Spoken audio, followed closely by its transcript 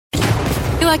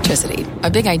Electricity, a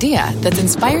big idea that's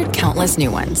inspired countless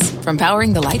new ones. From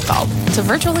powering the light bulb to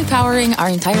virtually powering our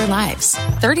entire lives.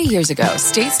 30 years ago,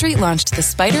 State Street launched the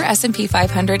Spider S&P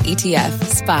 500 ETF,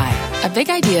 SPY. A big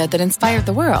idea that inspired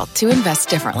the world to invest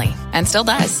differently. And still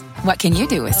does. What can you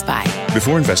do with SPY?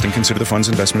 Before investing, consider the fund's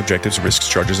investment objectives, risks,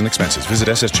 charges, and expenses. Visit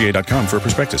ssga.com for a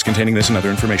prospectus containing this and other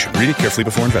information. Read it carefully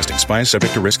before investing. SPY is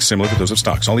subject to risks similar to those of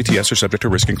stocks. All ETFs are subject to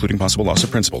risk, including possible loss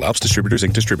of principal. Alps Distributors,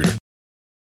 Inc. Distributor.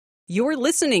 You're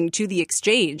listening to The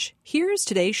Exchange. Here's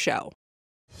today's show.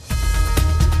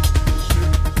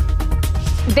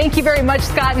 Thank you very much,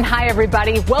 Scott, and hi,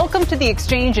 everybody. Welcome to The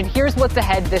Exchange, and here's what's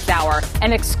ahead this hour.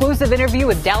 An exclusive interview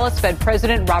with Dallas Fed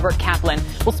President Robert Kaplan.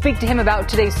 We'll speak to him about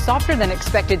today's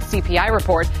softer-than-expected CPI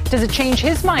report. Does it change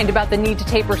his mind about the need to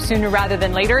taper sooner rather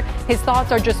than later? His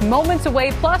thoughts are just moments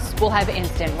away, plus we'll have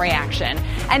instant reaction.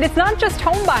 And it's not just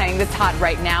home buying that's hot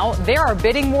right now. There are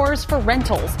bidding wars for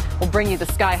rentals. We'll bring you the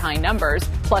sky-high numbers,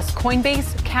 plus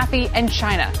Coinbase, Kathy, and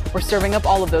China. We're serving up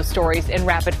all of those stories in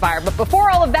rapid fire. But before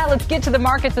all of that, let's get to the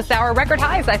markets this hour. Record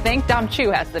highs, I think. Dom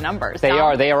Chu has the numbers. They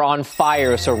are on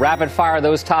fire. So rapid fire,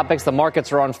 those topics. The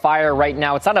markets are on fire right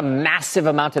now. It's not a massive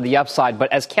amount to the upside,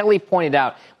 but as Kelly pointed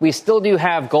out, we still do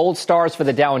have gold stars for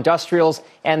the Dow Industrials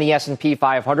and the S&P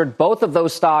 500. Both of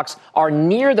those stocks are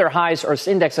near their highs, or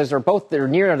indexes are they're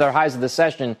near their highs of the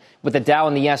session, with the Dow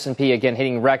and the S&P again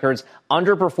hitting records.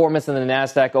 Underperformance in the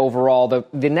NASDAQ overall. The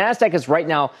NASDAQ is right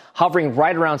now hovering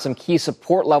right around some key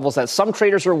support levels that some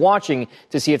traders are watching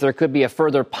to see if there could be a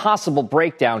further possible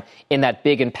breakdown in that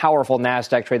big and powerful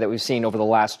NASDAQ trade that we've seen over the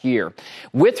last year.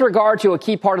 With regard to a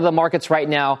key part of the markets right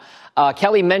now,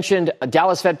 Kelly mentioned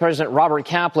Dallas Fed President Robert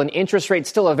Kaplan. Interest rates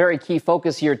still a very key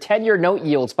focus here. 10-year note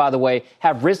yields, by the way,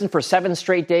 have risen for 7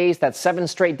 straight days. That's 7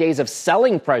 straight days of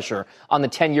selling pressure on the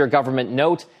 10-year government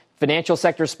note. Financial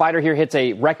sector spider here hits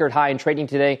a record high in trading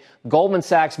today. Goldman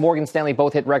Sachs, Morgan Stanley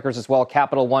both hit records as well.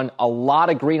 Capital One, a lot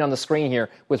of green on the screen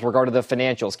here with regard to the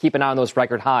financials. Keep an eye on those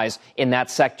record highs in that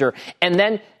sector. And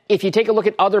then if you take a look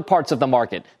at other parts of the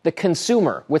market, the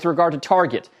consumer with regard to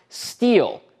Target,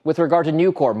 steel, with regard to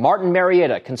Nucor, Martin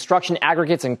Marietta, construction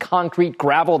aggregates and concrete,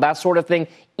 gravel, that sort of thing.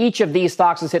 Each of these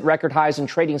stocks has hit record highs in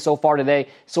trading so far today.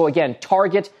 So again,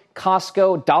 Target,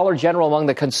 Costco, Dollar General among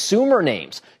the consumer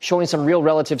names showing some real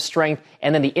relative strength.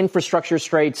 And then the infrastructure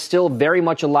trade still very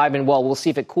much alive and well. We'll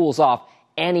see if it cools off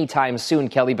anytime soon,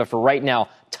 Kelly. But for right now,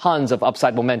 tons of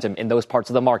upside momentum in those parts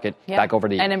of the market. Yep. Back over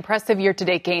to you. And impressive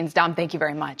year-to-date gains. Dom, thank you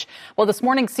very much. Well, this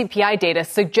morning's CPI data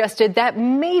suggested that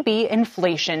maybe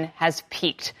inflation has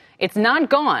peaked. It's not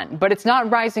gone, but it's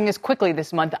not rising as quickly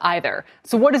this month either.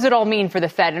 So what does it all mean for the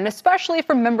Fed, and especially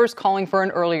for members calling for an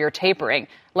earlier tapering?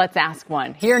 Let's ask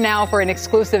one. Here now for an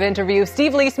exclusive interview,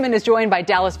 Steve Leisman is joined by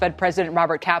Dallas Fed President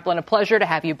Robert Kaplan. A pleasure to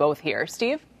have you both here.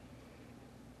 Steve?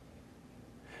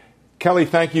 Kelly,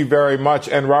 thank you very much.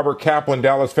 And Robert Kaplan,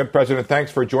 Dallas Fed President,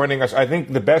 thanks for joining us. I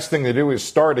think the best thing to do is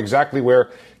start exactly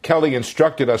where Kelly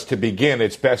instructed us to begin.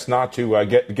 It's best not to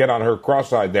get on her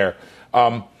cross-eyed there.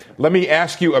 Let me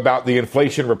ask you about the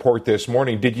inflation report this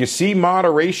morning. Did you see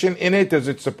moderation in it? Does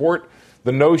it support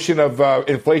the notion of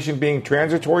inflation being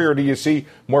transitory, or do you see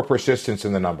more persistence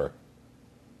in the number?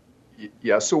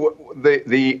 Yeah, so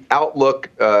the outlook,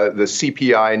 the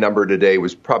CPI number today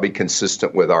was probably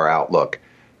consistent with our outlook,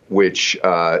 which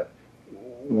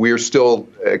we're still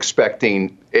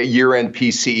expecting a year-end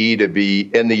PCE to be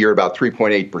in the year about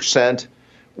 3.8%.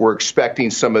 We're expecting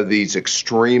some of these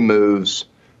extreme moves,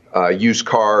 used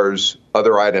cars,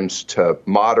 other items to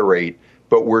moderate,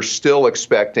 but we're still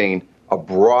expecting a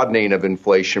broadening of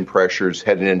inflation pressures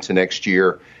heading into next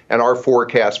year. And our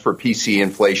forecast for PCE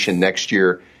inflation next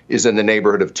year is in the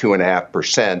neighborhood of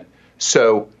 2.5%.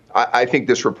 So I think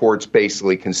this report's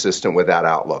basically consistent with that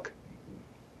outlook.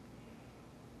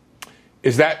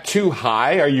 Is that too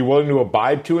high? Are you willing to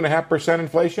abide 2.5%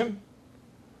 inflation?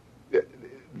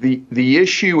 The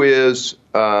issue is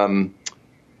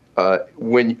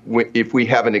if we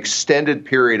have an extended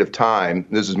period of time,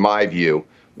 this is my view,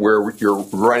 where you're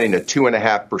running at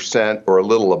 2.5% or a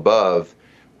little above,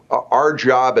 our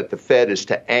job at the Fed is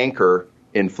to anchor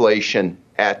inflation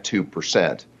at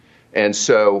 2%. And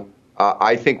so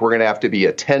I think we're going to have to be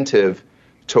attentive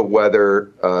to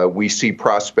whether we see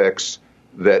prospects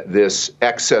that this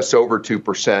excess over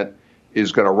 2%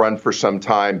 is going to run for some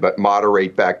time but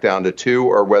moderate back down to 2%,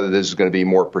 or whether this is going to be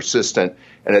more persistent.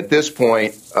 And at this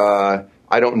point,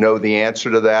 I don't know the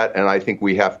answer to that, and I think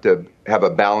we have to have a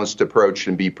balanced approach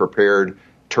and be prepared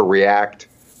to react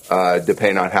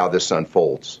depending on how this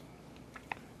unfolds.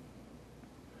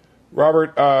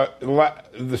 Robert,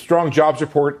 the strong jobs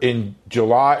report in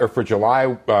July, or for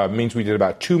July, means we did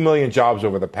about 2 million jobs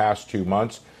over the past 2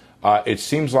 months. It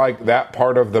seems like that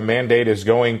part of the mandate is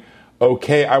going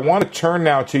okay. I want to turn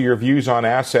now to your views on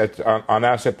asset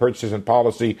purchases and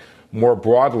policy more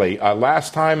broadly.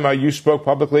 Last time you spoke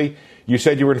publicly, you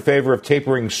said you were in favor of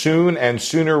tapering soon and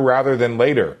sooner rather than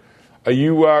later. Are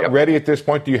you ready at this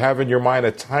point? Do you have in your mind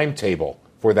a timetable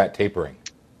for that tapering?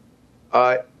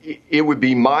 It would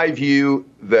be my view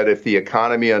that if the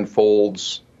economy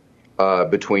unfolds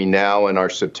between now and our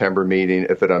September meeting,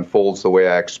 if it unfolds the way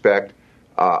I expect,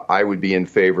 I would be in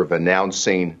favor of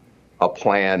announcing a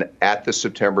plan at the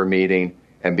September meeting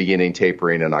and beginning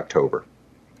tapering in October.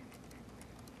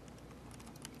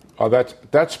 Oh,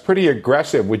 that's pretty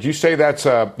aggressive. Would you say that's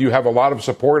you have a lot of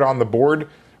support on the board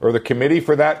or the committee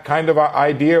for that kind of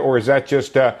idea, or is that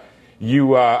just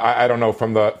you? I don't know,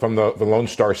 from the Lone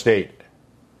Star State.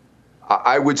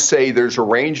 I would say there's a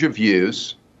range of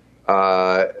views,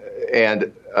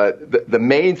 and the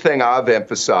main thing I've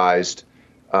emphasized,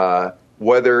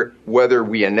 whether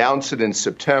we announce it in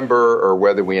September or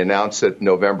whether we announce it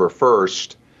November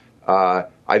 1st,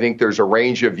 I think there's a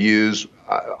range of views.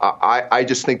 I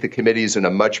just think the committee is in a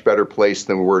much better place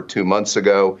than we were 2 months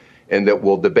ago, and that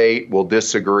we'll debate, we'll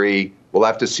disagree, we'll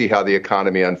have to see how the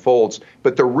economy unfolds.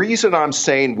 But the reason I'm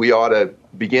saying we ought to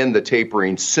begin the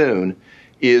tapering soon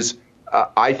is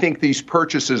I think these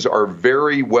purchases are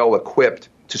very well equipped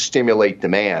to stimulate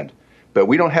demand. But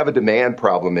we don't have a demand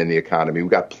problem in the economy.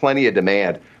 We've got plenty of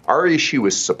demand. Our issue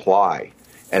is supply.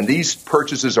 And these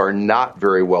purchases are not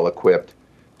very well equipped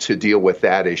to deal with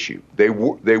that issue. They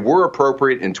were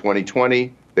appropriate in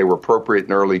 2020. They were appropriate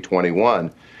in early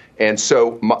 21. And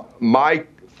so my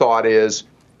thought is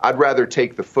I'd rather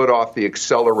take the foot off the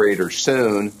accelerator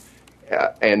soon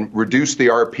and reduce the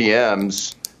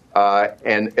RPMs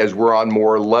and as we're on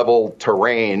more level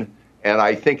terrain. And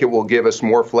I think it will give us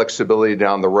more flexibility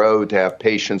down the road to have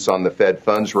patience on the Fed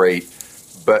funds rate.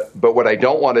 But what I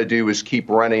don't want to do is keep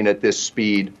running at this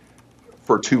speed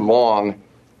for too long,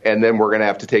 and then we're going to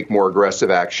have to take more aggressive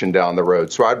action down the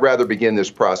road. So I'd rather begin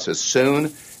this process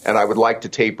soon, and I would like to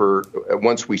taper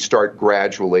once we start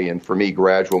gradually. And for me,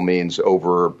 gradual means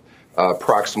over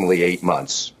approximately 8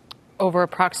 months. Over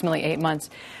approximately 8 months.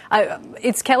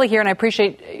 It's Kelly here, and I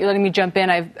appreciate you letting me jump in.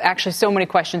 I've actually so many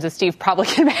questions, as Steve probably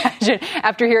can imagine,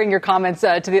 after hearing your comments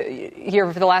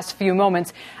here for the last few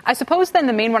moments. I suppose then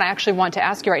the main one I actually want to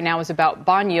ask you right now is about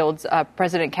bond yields,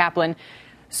 President Kaplan.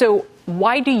 So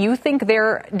why do you think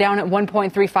they're down at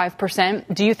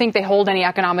 1.35%? Do you think they hold any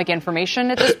economic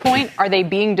information at this point? Are they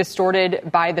being distorted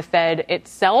by the Fed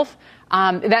itself?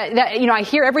 I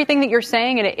hear everything that you're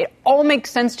saying, and it all makes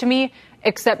sense to me,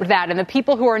 except that. And the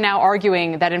people who are now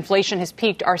arguing that inflation has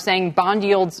peaked are saying bond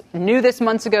yields knew this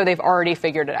months ago. They've already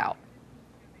figured it out.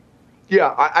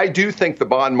 Yeah, I do think the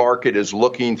bond market is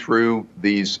looking through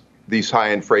these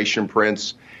high inflation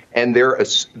prints, and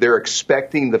they're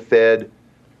expecting the Fed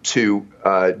to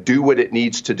do what it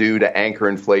needs to do to anchor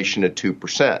inflation at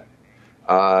 2%.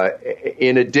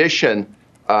 In addition,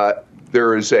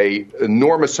 there is an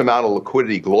enormous amount of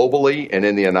liquidity globally and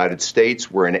in the United States.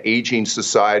 We're an aging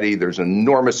society. There's an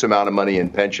enormous amount of money in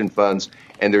pension funds,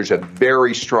 and there's a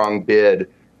very strong bid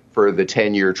for the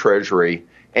 10-year Treasury.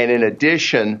 And in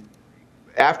addition,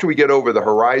 after we get over the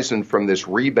horizon from this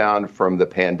rebound from the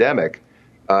pandemic,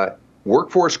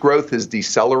 workforce growth is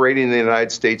decelerating in the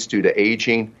United States due to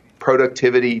aging.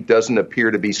 Productivity doesn't appear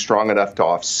to be strong enough to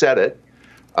offset it.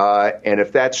 And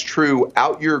if that's true,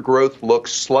 out-year growth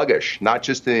looks sluggish, not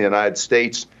just in the United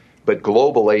States, but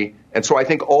globally. And so I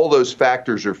think all those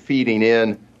factors are feeding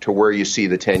in to where you see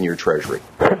the 10-year Treasury.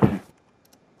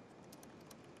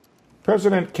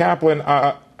 President Kaplan,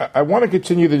 I want to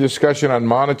continue the discussion on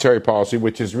monetary policy,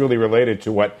 which is really related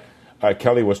to what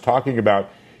Kelly was talking about.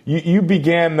 You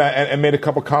began and made a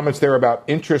couple comments there about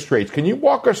interest rates. Can you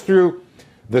walk us through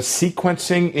the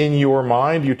sequencing in your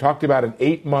mind? You talked about an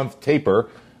 8-month taper.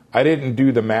 I didn't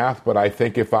do the math, but I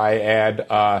think if I add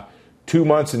 2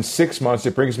 months and 6 months,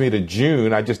 it brings me to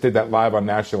June. I just did that live on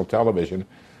national television.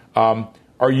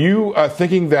 Are you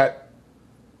thinking that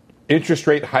interest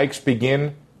rate hikes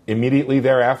begin immediately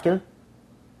thereafter?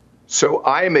 So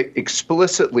I am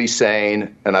explicitly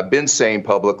saying, and I've been saying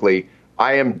publicly,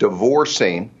 I am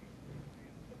divorcing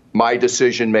my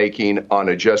decision-making on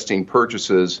adjusting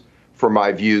purchases for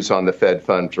my views on the Fed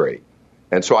funds rate.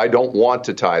 And so I don't want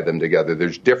to tie them together.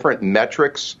 There's different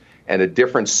metrics and a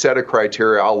different set of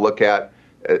criteria I'll look at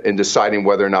in deciding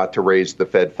whether or not to raise the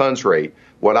Fed funds rate.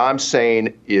 What I'm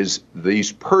saying is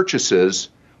these purchases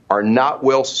are not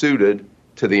well suited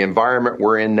to the environment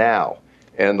we're in now.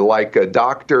 And like a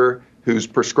doctor who's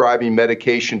prescribing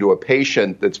medication to a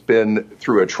patient that's been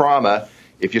through a trauma,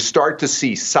 if you start to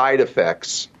see side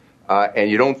effects and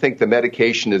you don't think the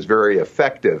medication is very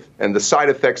effective, and the side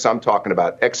effects I'm talking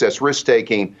about, excess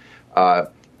risk-taking,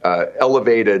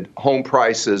 elevated home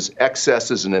prices,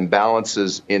 excesses and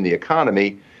imbalances in the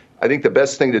economy, I think the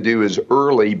best thing to do is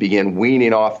early begin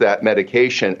weaning off that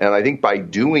medication. And I think by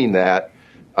doing that,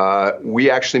 we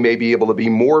actually may be able to be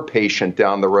more patient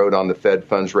down the road on the Fed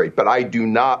funds rate. But I do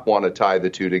not want to tie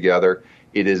the two together.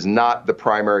 It is not the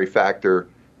primary factor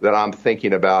that I'm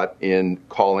thinking about in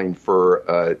calling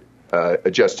for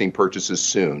adjusting purchases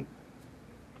soon.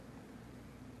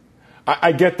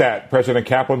 I get that, President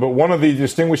Kaplan, but one of the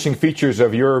distinguishing features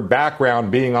of your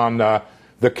background being on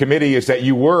the committee is that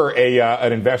you were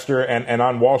an investor and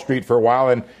on Wall Street for a while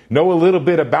and know a little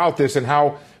bit about this and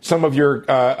how some of your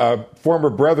former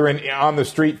brethren on the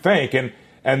street think. And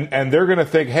they're going to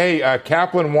think, hey,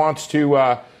 Kaplan wants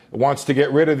to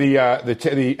get rid of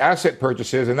the asset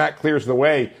purchases, and that clears the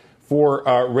way for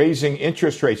raising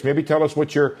interest rates. Maybe tell us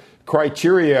what your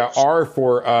criteria are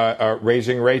for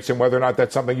raising rates and whether or not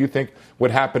that's something you think would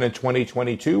happen in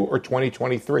 2022 or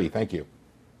 2023. Thank you.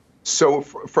 So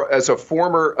as a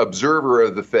former observer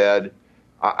of the Fed,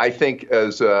 I think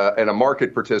and a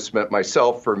market participant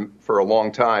myself for a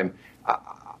long time,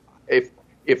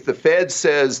 if the Fed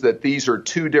says that these are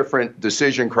two different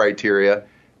decision criteria,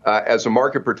 as a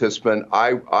market participant,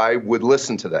 I would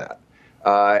listen to that.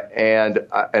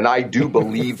 And I do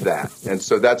believe that. And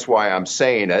so that's why I'm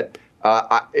saying it.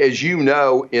 As you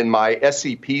know, in my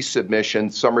SEP submission,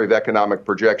 Summary of Economic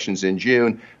Projections in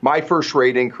June, my first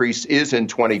rate increase is in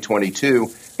 2022,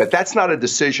 but that's not a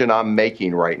decision I'm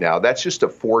making right now. That's just a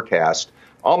forecast.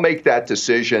 I'll make that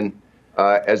decision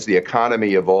as the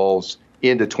economy evolves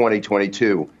into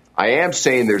 2022. I am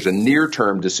saying there's a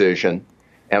near-term decision,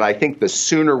 and I think the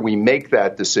sooner we make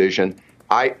that decision,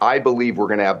 I believe we're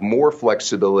going to have more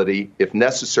flexibility, if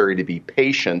necessary, to be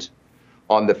patient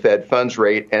on the Fed funds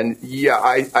rate. And yeah,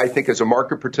 I think as a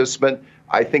market participant,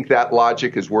 I think that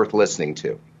logic is worth listening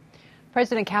to.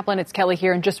 President Kaplan, it's Kelly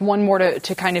here. And just one more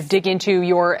to kind of dig into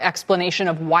your explanation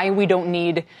of why we don't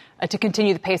need to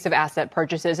continue the pace of asset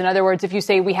purchases. In other words, if you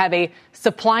say we have a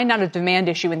supply, not a demand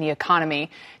issue in the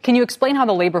economy, can you explain how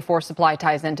the labor force supply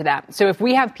ties into that? So if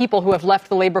we have people who have left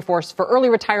the labor force for early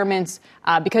retirements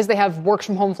because they have work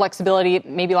from home flexibility, it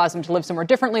maybe allows them to live somewhere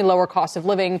differently, lower cost of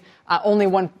living, only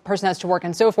one person has to work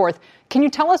and so forth. Can you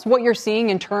tell us what you're seeing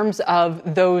in terms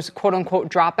of those quote unquote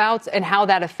dropouts and how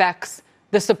that affects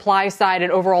the supply side and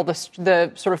overall the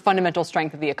sort of fundamental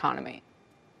strength of the economy?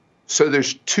 So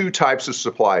there's two types of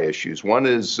supply issues. One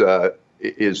is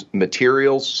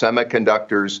materials,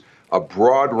 semiconductors, a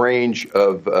broad range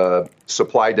of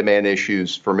supply-demand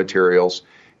issues for materials,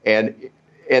 and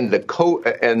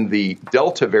the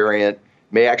Delta variant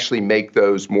may actually make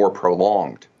those more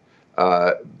prolonged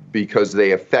because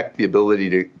they affect the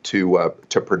ability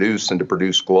to produce and to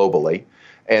produce globally.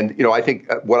 And I think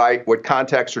what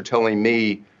contacts are telling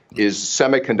me is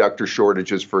semiconductor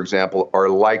shortages, for example, are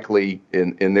likely,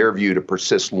 in their view, to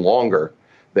persist longer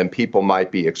than people might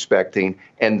be expecting.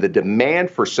 And the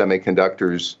demand for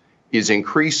semiconductors is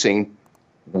increasing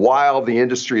while the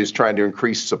industry is trying to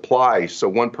increase supply. So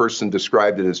one person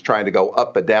described it as trying to go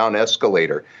up a down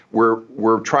escalator.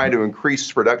 We're trying to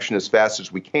increase production as fast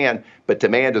as we can, but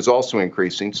demand is also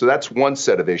increasing. So that's one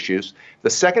set of issues. The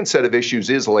second set of issues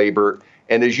is labor.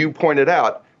 And as you pointed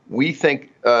out, we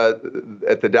think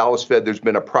at the Dallas Fed, there's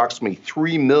been approximately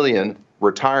 3 million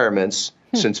retirements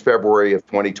since February of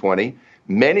 2020.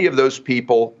 Many of those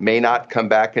people may not come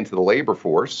back into the labor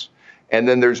force. And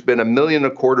then there's been 1.25 million to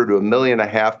 1.5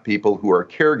 million people who are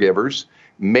caregivers,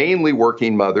 mainly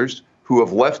working mothers, who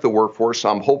have left the workforce.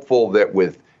 I'm hopeful that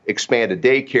with expanded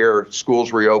daycare,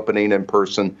 schools reopening in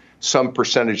person, some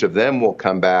percentage of them will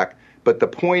come back. But the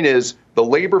point is, the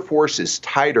labor force is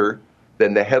tighter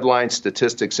than the headline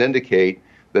statistics indicate.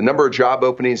 The number of job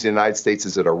openings in the United States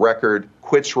is at a record.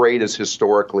 Quits rate is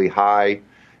historically high.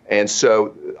 And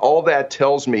so all that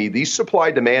tells me these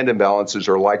supply-demand imbalances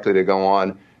are likely to go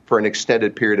on for an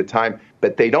extended period of time,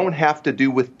 but they don't have to do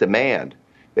with demand.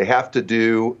 They have to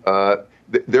do,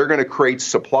 they're going to create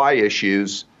supply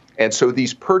issues. And so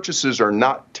these purchases are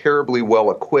not terribly well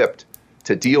equipped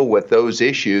to deal with those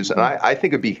issues. And I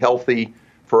think it'd be healthy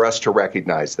for us to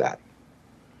recognize that.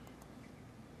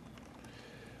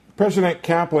 President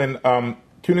Kaplan,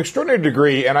 to an extraordinary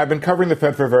degree, and I've been covering the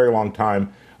Fed for a very long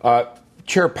time,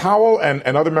 Chair Powell and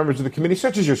other members of the committee,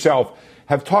 such as yourself,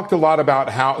 have talked a lot about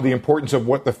how the importance of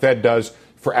what the Fed does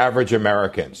for average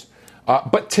Americans.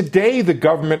 But today, the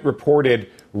government reported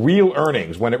real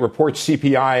earnings. When it reports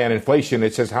CPI and inflation,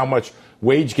 it says how much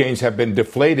wage gains have been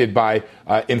deflated by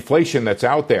inflation that's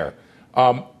out there.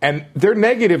 And they're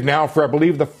negative now for, I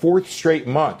believe, the fourth straight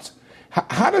month.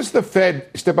 How does the Fed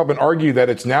step up and argue that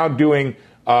it's now doing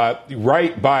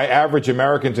right by average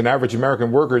Americans and average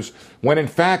American workers when, in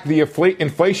fact, the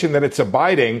inflation that it's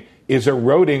abiding is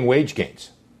eroding wage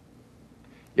gains?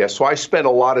 Yes, so I spent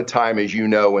a lot of time, as you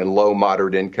know, in low,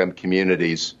 moderate income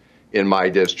communities in my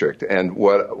district. And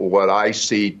what I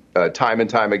see time and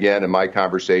time again in my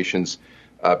conversations,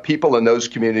 people in those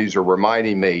communities are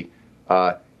reminding me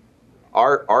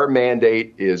our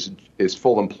mandate is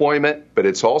full employment, but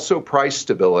it's also price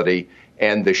stability.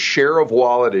 And the share of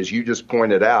wallet, as you just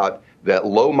pointed out, that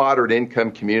low, moderate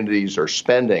income communities are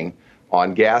spending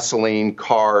on gasoline,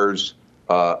 cars,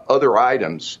 other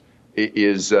items, it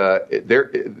is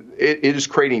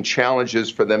creating challenges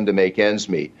for them to make ends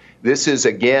meet. This is,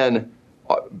 again,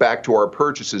 back to our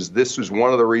purchases. This is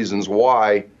one of the reasons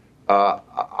why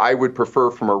I would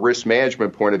prefer, from a risk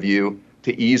management point of view,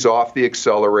 to ease off the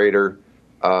accelerator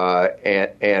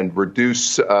and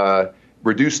reduce the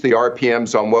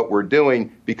RPMs on what we're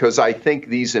doing, because I think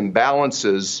these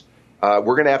imbalances,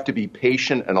 we're going to have to be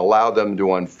patient and allow them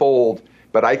to unfold.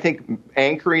 But I think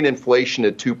anchoring inflation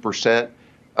at 2%,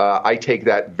 I take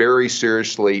that very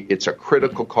seriously. It's a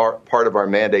critical part of our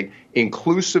mandate.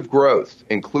 Inclusive growth,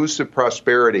 inclusive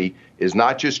prosperity is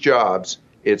not just jobs,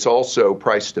 it's also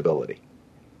price stability.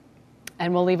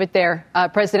 And we'll leave it there.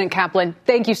 President Kaplan,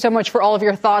 thank you so much for all of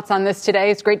your thoughts on this today.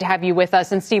 It's great to have you with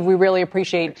us. And Steve, we really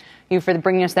appreciate you for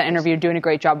bringing us that interview, doing a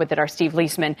great job with it, our Steve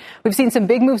Leisman. We've seen some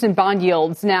big moves in bond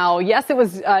yields. Now, yes, it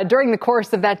was during the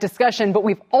course of that discussion, but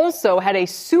we've also had a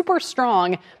super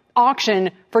strong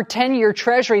auction for 10-year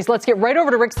treasuries. Let's get right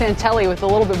over to Rick Santelli with a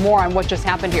little bit more on what just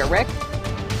happened here. Rick?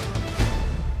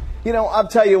 You know, I'll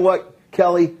tell you what,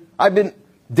 Kelly, I've been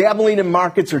dabbling in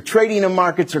markets or trading in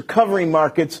markets or covering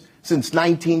markets since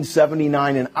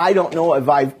 1979, and I don't know if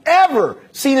I've ever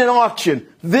seen an auction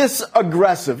this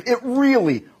aggressive. It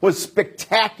really was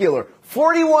spectacular.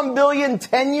 41 billion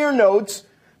 10-year notes.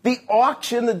 The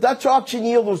auction, the Dutch auction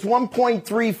yield was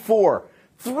 1.34.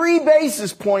 3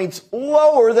 basis points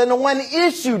lower than the when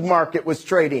issued market was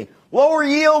trading. Lower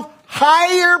yield,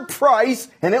 higher price,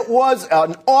 and it was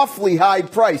an awfully high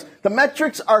price. The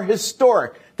metrics are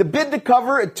historic. The bid to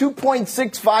cover at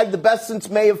 2.65, the best since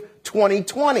May of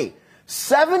 2020.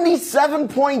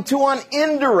 77.2 on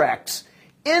indirects.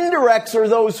 Indirects are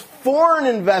those foreign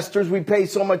investors we pay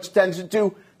so much attention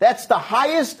to. That's the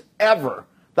highest ever.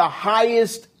 The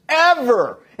highest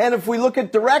ever. And if we look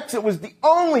at directs, it was the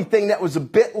only thing that was a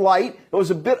bit light. It was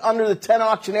a bit under the 10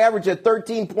 auction average at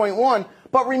 13.1.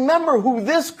 But remember who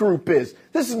this group is.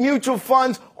 This is mutual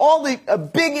funds, all the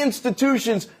big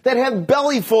institutions that have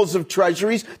bellyfuls of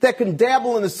treasuries that can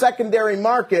dabble in the secondary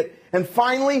market. And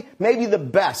finally, maybe the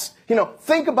best. You know,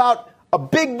 think about a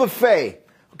big buffet,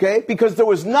 okay? Because there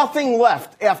was nothing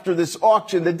left after this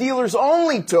auction. The dealers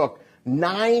only took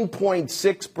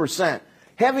 9.6%.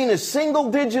 Having a single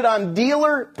digit on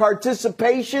dealer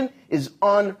participation is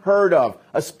unheard of.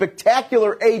 A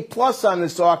spectacular A+ on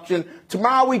this auction.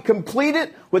 Tomorrow we complete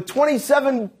it with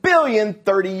 27 billion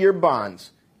 30-year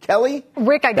bonds. Kelly?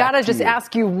 Rick, I got to just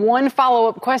ask you one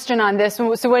follow-up question on this.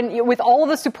 So with all of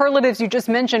the superlatives you just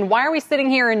mentioned, why are we sitting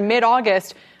here in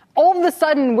mid-August all of a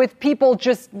sudden with people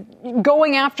just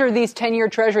going after these 10-year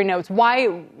Treasury notes?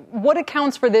 What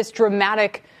accounts for this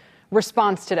dramatic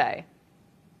response today?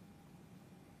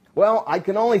 Well, I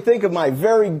can only think of my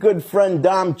very good friend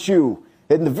Dom Chu.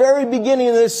 In the very beginning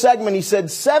of this segment, he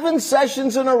said 7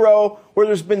 sessions in a row where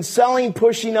there's been selling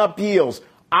pushing up yields.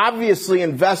 Obviously,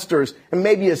 investors, and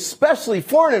maybe especially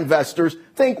foreign investors,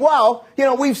 think, well, you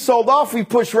know, we've sold off, we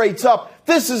push rates up.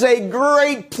 This is a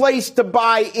great place to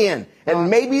buy in. And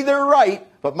maybe they're right,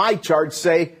 but my charts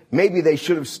say maybe they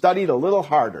should have studied a little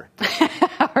harder.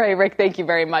 All right, Rick, thank you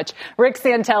very much. Rick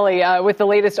Santelli with the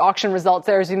latest auction results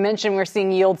there. As you mentioned, we're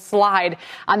seeing yields slide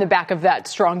on the back of that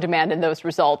strong demand in those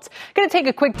results. Going to take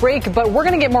a quick break, but we're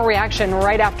going to get more reaction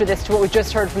right after this to what we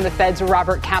just heard from the Fed's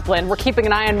Robert Kaplan. We're keeping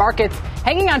an eye on markets,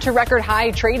 hanging on to record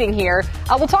high trading here.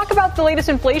 We'll talk about the latest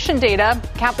inflation data,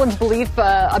 Kaplan's belief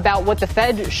about what the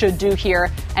Fed should do here,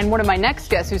 and one of my next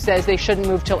guests who says they shouldn't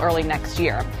move till early next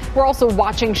year. We're also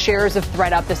watching shares of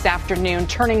ThredUp this afternoon,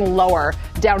 turning lower,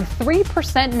 down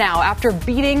 3% now after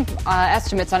beating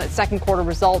estimates on its second quarter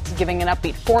results, giving an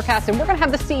upbeat forecast. And we're going to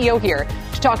have the CEO here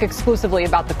to talk exclusively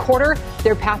about the quarter,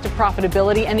 their path to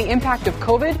profitability, and the impact of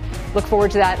COVID. Look forward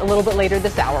to that a little bit later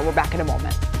this hour. We're back in a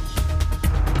moment.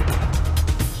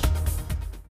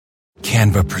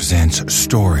 Canva presents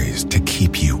stories to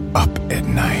keep you up at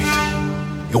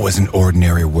night. It was an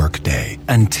ordinary workday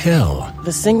until...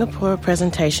 The Singapore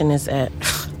presentation is at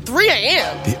 3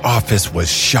 a.m. The office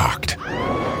was shocked.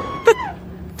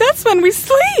 That's when we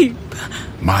sleep.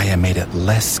 Maya made it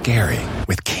less scary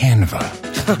with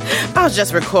Canva. I'll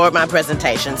just record my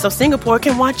presentation so Singapore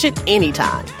can watch it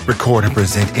anytime. Record and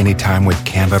present anytime with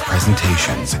Canva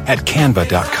presentations at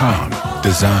canva.com.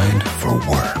 Designed for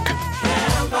work.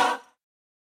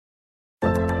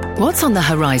 What's on the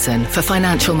horizon for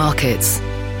financial markets?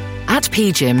 At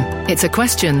PGIM, it's a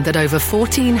question that over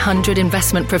 1,400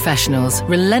 investment professionals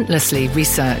relentlessly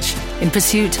research in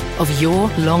pursuit of your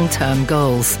long-term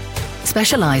goals.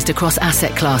 Specialized across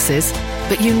asset classes,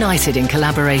 but united in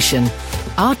collaboration,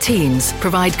 our teams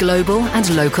provide global and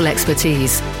local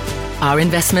expertise. Our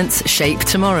investments shape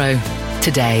tomorrow,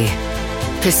 today.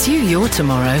 Pursue your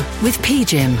tomorrow with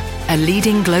PGIM, a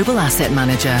leading global asset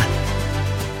manager.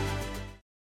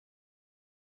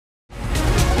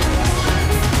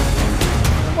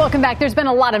 Welcome back. There's been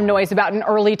a lot of noise about an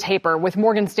early taper, with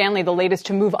Morgan Stanley the latest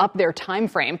to move up their time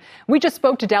frame. We just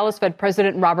spoke to Dallas Fed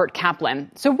President Robert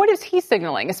Kaplan. So what is he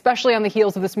signaling, especially on the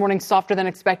heels of this morning's softer than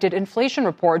expected inflation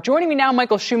report? Joining me now,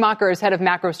 Michael Schumacher is head of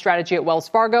macro strategy at Wells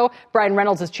Fargo. Brian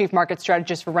Reynolds is chief market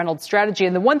strategist for Reynolds Strategy.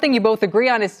 And the one thing you both agree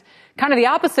on is kind of the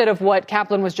opposite of what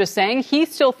Kaplan was just saying. He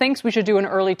still thinks we should do an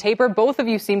early taper. Both of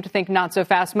you seem to think not so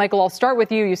fast. Michael, I'll start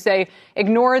with you. You say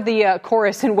ignore the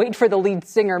chorus and wait for the lead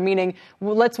singer, meaning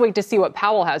let's wait to see what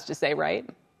Powell has to say, right?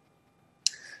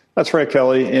 That's right,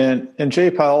 Kelly. And Jay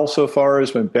Powell so far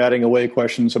has been batting away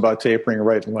questions about tapering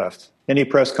right and left. Any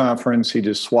press conference, he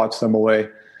just swats them away.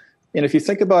 And if you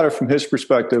think about it from his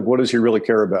perspective, what does he really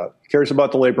care about? He cares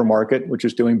about the labor market, which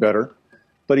is doing better.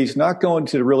 But he's not going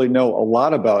to really know a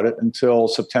lot about it until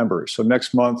September. So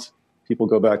next month, people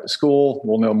go back to school.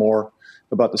 We'll know more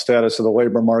about the status of the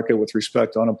labor market with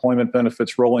respect to unemployment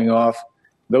benefits rolling off.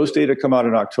 Those data come out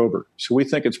in October. So we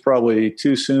think it's probably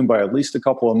too soon by at least a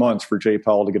couple of months for Jay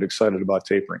Powell to get excited about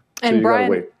tapering. And so Brian,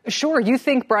 wait. Sure. You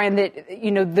think, Brian, that,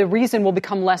 the reason will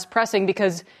become less pressing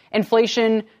because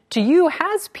inflation to you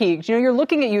has peaked. You're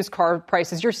looking at used car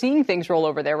prices. You're seeing things roll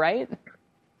over there, right?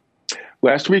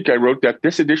 Last week, I wrote that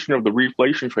this edition of the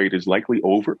reflation trade is likely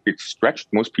over. It's stretched.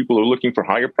 Most people are looking for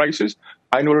higher prices.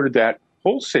 I noted that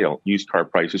wholesale used car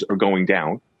prices are going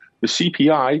down. The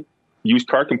CPI used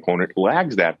car component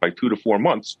lags that by 2 to 4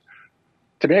 months.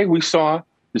 Today, we saw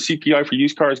the CPI for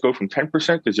used cars go from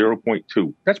 10% to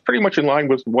 0.2. That's pretty much in line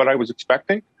with what I was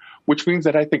expecting, which means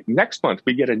that I think next month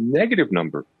we get a negative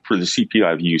number for the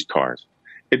CPI of used cars.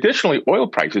 Additionally, oil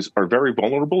prices are very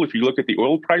vulnerable. If you look at the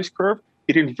oil price curve,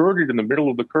 it inverted in the middle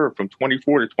of the curve from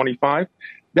 24 to 25.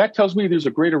 That tells me there's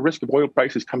a greater risk of oil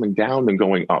prices coming down than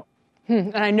going up.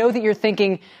 And I know that you're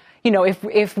thinking,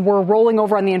 if we're rolling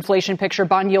over on the inflation picture,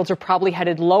 bond yields are probably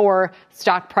headed lower,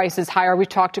 stock prices higher. We've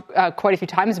talked quite a few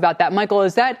times about that. Michael,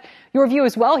 is that your view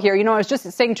as well here? I was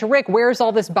just saying to Rick, where's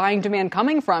all this buying demand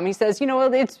coming from? He says,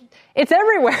 it's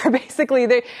everywhere, basically.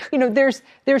 There's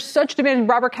such demand.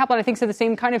 Robert Kaplan, I think, said the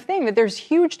same kind of thing, that there's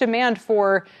huge demand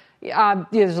for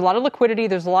there's a lot of liquidity.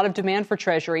 There's a lot of demand for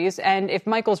treasuries. And if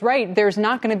Michael's right, there's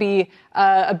not going to be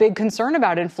a big concern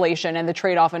about inflation and the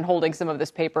trade-off in holding some of this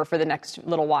paper for the next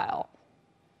little while.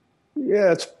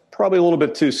 Yeah, it's probably a little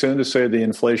bit too soon to say the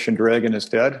inflation dragon is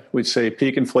dead. We'd say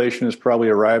peak inflation has probably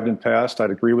arrived and passed.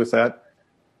 I'd agree with that.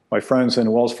 My friends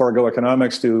in Wells Fargo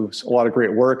Economics do a lot of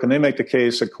great work, and they make the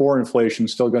case that core inflation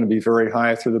is still going to be very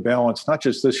high through the balance, not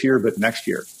just this year, but next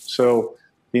year. So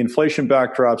the inflation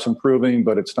backdrop's improving,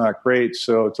 but it's not great.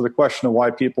 So to the question of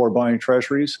why people are buying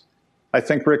treasuries, I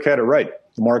think Rick had it right.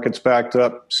 The market's backed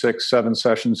up 6-7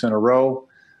 sessions in a row.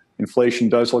 Inflation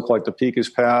does look like the peak is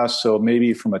passed. So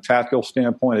maybe from a tactical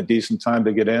standpoint, a decent time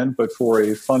to get in. But for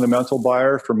a fundamental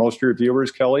buyer, for most of your viewers,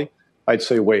 Kelly, I'd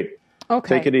say wait.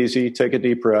 Okay. Take it easy. Take a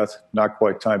deep breath. Not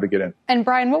quite time to get in. And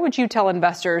Brian, what would you tell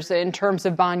investors in terms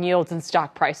of bond yields and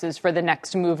stock prices for the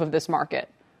next move of this market?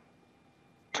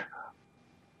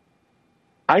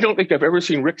 I don't think I've ever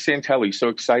seen Rick Santelli so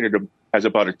excited as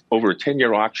about over a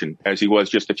 10-year auction as he was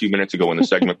just a few minutes ago in the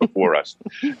segment before us.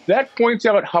 That points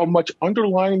out how much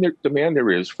underlying demand there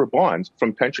is for bonds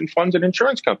from pension funds and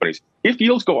insurance companies. If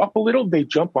yields go up a little, they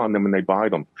jump on them and they buy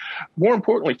them. More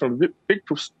importantly, from a big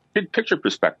picture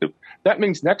perspective, that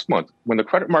means next month, when the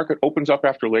credit market opens up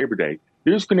after Labor Day,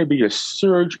 there's going to be a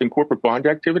surge in corporate bond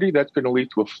activity that's going to lead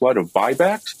to a flood of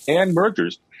buybacks and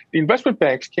mergers. The investment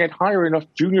banks can't hire enough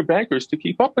junior bankers to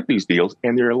keep up with these deals,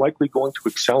 and they're likely going to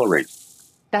accelerate.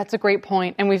 That's a great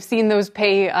point. And we've seen those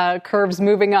pay curves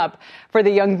moving up for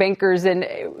the young bankers.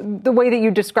 And the way that you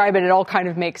describe it, it all kind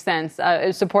of makes sense.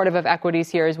 Supportive of equities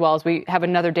here as well as we have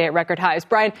another day at record highs.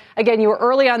 Brian, again, you were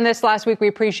early on this last week. We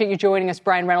appreciate you joining us,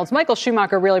 Brian Reynolds. Michael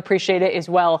Schumacher, really appreciate it as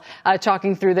well,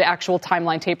 talking through the actual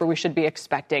timeline taper we should be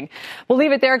expecting. We'll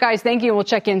leave it there, guys. Thank you, and we'll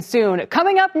check in soon.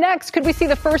 Coming up next, could we see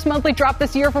the first monthly drop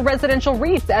this year for residential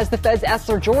REITs as the Fed's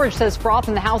Esler George says froth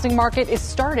in the housing market is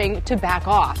starting to back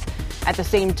off? At the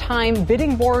same time,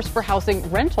 bidding wars for housing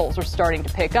rentals are starting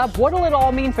to pick up. What'll it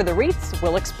all mean for the REITs?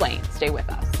 We'll explain. Stay with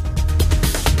us.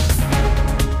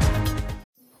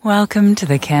 Welcome to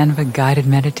the Canva guided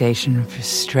meditation for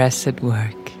stress at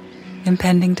work.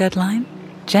 Impending deadline?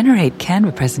 Generate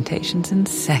Canva presentations in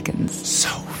seconds. So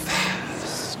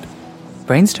fast.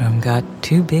 Brainstorm got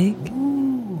too big?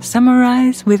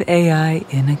 Summarize with AI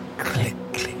in a click.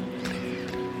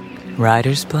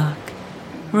 Writer's block?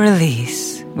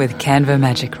 Release with Canva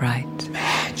Magic Write.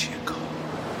 Magical.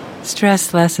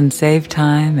 Stress less and save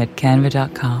time at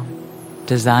canva.com.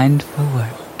 Designed for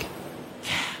work.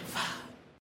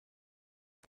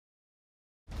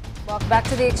 Welcome back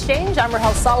to The Exchange. I'm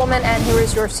Rahel Solomon, and here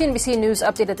is your CNBC News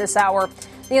update at this hour.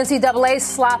 The NCAA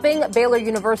slapping Baylor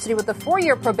University with a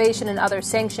 4-year probation and other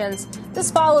sanctions.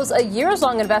 This follows a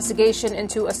years-long investigation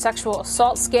into a sexual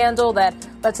assault scandal that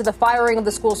led to the firing of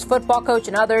the school's football coach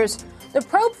and others. The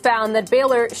probe found that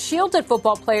Baylor shielded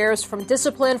football players from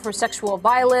discipline for sexual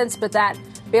violence, but that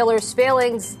Baylor's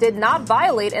failings did not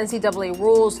violate NCAA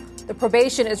rules. The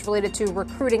probation is related to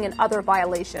recruiting and other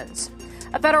violations.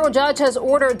 A federal judge has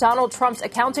ordered Donald Trump's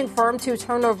accounting firm to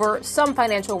turn over some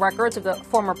financial records of the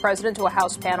former president to a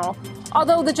House panel,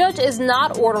 although the judge is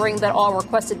not ordering that all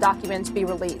requested documents be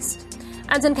released.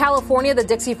 And in California, the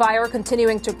Dixie Fire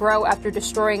continuing to grow after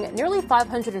destroying nearly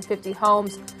 550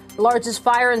 homes. The largest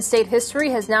fire in state history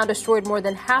has now destroyed more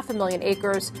than 500,000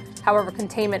 acres. However,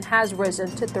 containment has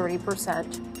risen to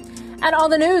 30%. And on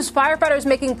the news, firefighters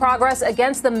making progress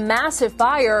against the massive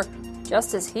fire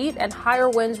just as heat and higher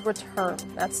winds return.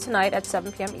 That's tonight at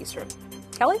 7 p.m. Eastern.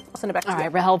 Kelly, I'll send it back to you. All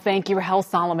right, Rahel, thank you. Rahel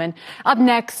Solomon. Up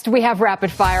next, we have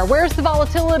rapid fire. Where's the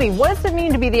volatility? What does it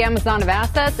mean to be the Amazon of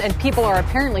assets? And people are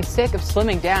apparently sick of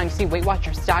slimming down. You see Weight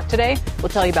Watchers stock today? We'll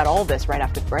tell you about all of this right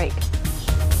after the break.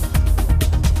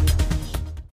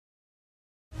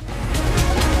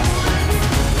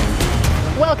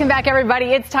 Welcome back, everybody.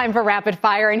 It's time for Rapid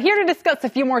Fire. And here to discuss a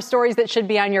few more stories that should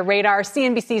be on your radar,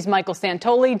 CNBC's Michael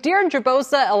Santoli, Darren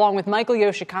Drabosa, along with Michael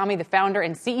Yoshikami, the founder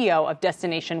and CEO of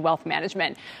Destination Wealth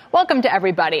Management. Welcome to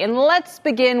everybody. And let's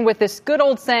begin with this good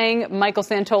old saying, Michael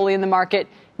Santoli in the market,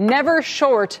 never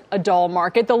short a dull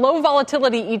market. The low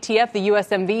volatility ETF, the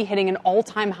USMV, hitting an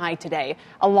all-time high today,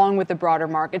 along with the broader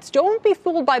markets. Don't be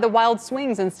fooled by the wild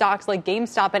swings in stocks like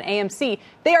GameStop and AMC.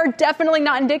 They are definitely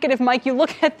not indicative, Mike. You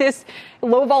look at this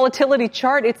low volatility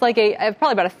chart, it's like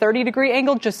probably about a 30-degree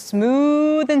angle, just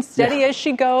smooth and steady as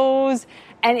she goes.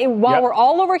 And while we're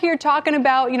all over here talking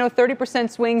about,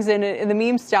 30% swings in the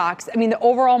meme stocks, I mean, the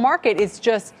overall market is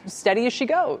just steady as she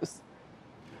goes.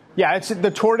 Yeah, the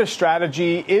tortoise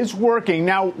strategy is working.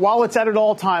 Now, while it's at an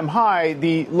all-time high,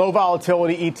 the low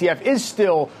volatility ETF is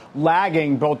still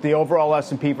lagging both the overall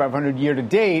S&P 500 year to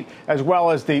date, as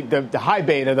well as the high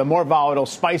beta, the more volatile,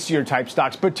 spicier type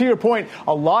stocks. But to your point,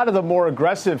 a lot of the more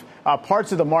aggressive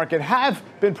parts of the market have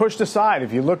been pushed aside.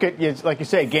 If you look at, like you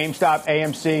say, GameStop,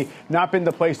 AMC, not been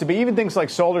the place to be, even things like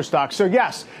solar stocks. So,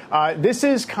 yes, this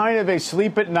is kind of a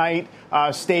sleep at night,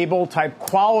 stable type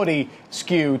quality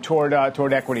skew toward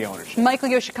equity owners. Michael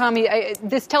Yoshikami,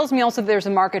 this tells me also that there's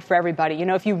a market for everybody.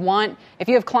 If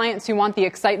you have clients who want the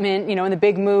excitement, and the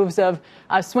big moves of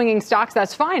swinging stocks,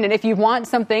 that's fine. And if you want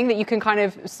something that you can kind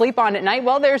of sleep on at night,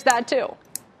 well, there's that too.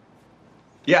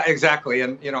 Yeah, exactly.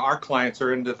 And, our clients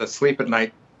are into the sleep at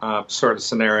night sort of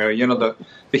scenario.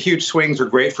 The huge swings are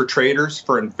great for traders,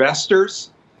 for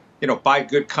investors. Buy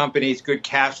good companies, good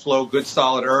cash flow, good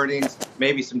solid earnings,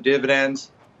 maybe some dividends,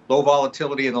 low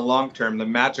volatility in the long term. The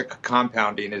magic of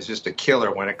compounding is just a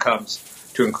killer when it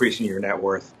comes to increasing your net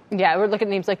worth. Yeah, we're looking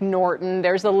at names like Norton.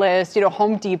 There's the list,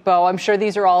 Home Depot. I'm sure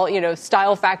these are all,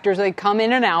 style factors. They come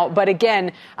in and out. But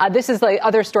again, this is the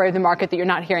other story of the market that you're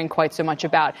not hearing quite so much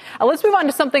about. Let's move on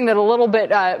to something that a little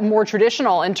bit more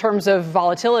traditional in terms of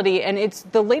volatility. And it's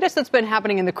the latest that's been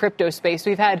happening in the crypto space.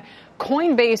 We've had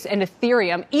Coinbase and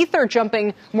Ethereum, Ether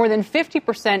jumping more than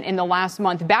 50% in the last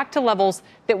month, back to levels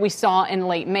that we saw in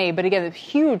late May. But again, a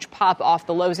huge pop off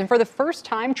the lows. And for the first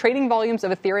time, trading volumes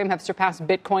of Ethereum have surpassed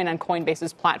Bitcoin on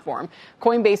Coinbase's platform. platform.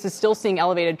 Coinbase is still seeing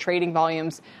elevated trading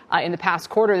volumes in the past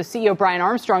quarter. The CEO, Brian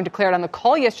Armstrong, declared on the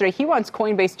call yesterday he wants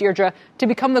Coinbase, Deirdre, to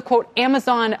become the, quote,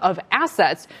 Amazon of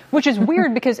assets, which is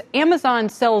weird because Amazon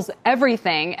sells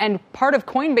everything. And part of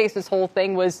Coinbase's whole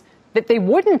thing was that they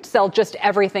wouldn't sell just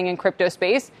everything in crypto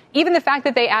space. Even the fact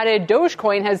that they added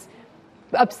Dogecoin has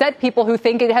upset people who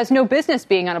think it has no business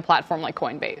being on a platform like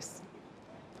Coinbase.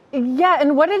 Yeah,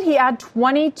 and what did he add?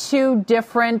 22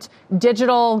 different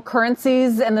digital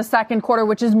currencies in the second quarter,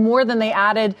 which is more than they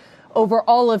added over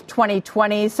all of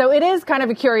 2020. So it is kind of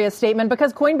a curious statement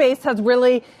because Coinbase has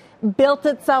really built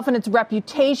itself and its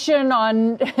reputation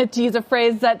on, to use a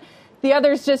phrase that the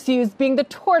others just use, being the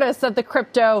tortoise of the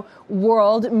crypto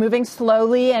world, moving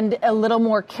slowly and a little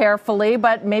more carefully.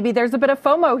 But maybe there's a bit of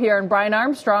FOMO here, and Brian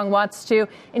Armstrong wants to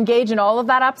engage in all of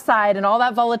that upside and all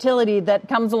that volatility that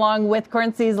comes along with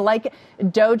currencies like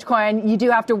Dogecoin. You do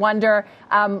have to wonder,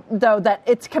 though, that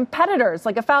its competitors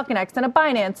like a FalconX and a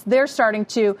Binance, they're starting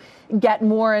to get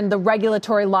more in the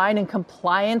regulatory line and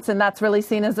compliance, and that's really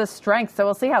seen as a strength. So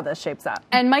we'll see how this shapes up.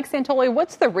 And Mike Santoli,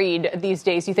 what's the read these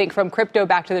days, you think, from crypto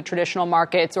back to the traditional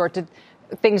markets or to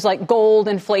things like gold,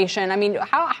 inflation? I mean,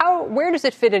 where does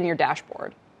it fit in your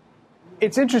dashboard?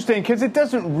 It's interesting because it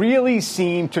doesn't really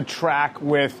seem to track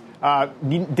with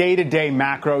day-to-day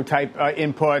macro type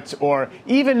inputs or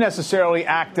even necessarily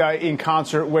act in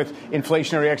concert with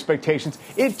inflationary expectations.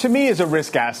 It, to me, is a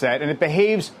risk asset, and it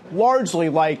behaves largely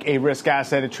like a risk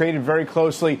asset. It traded very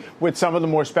closely with some of the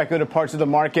more speculative parts of the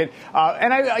market.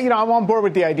 And I'm on board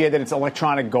with the idea that it's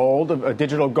electronic gold,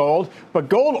 digital gold. But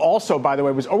gold also, by the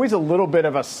way, was always a little bit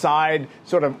of a side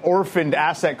sort of orphaned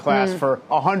asset class for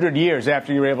 100 years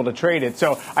after you were able to trade it.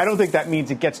 So I don't think that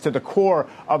means it gets to the core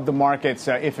of the markets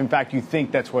if, in fact, you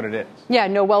think that's what it is. Yeah,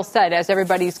 no, well said. As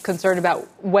everybody's concerned about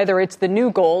whether it's the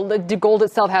new gold, the gold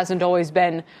itself hasn't always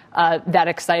been that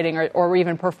exciting or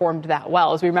even performed that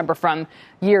well, as we remember from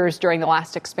years during the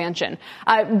last expansion.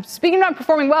 Speaking of not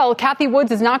performing well, Cathie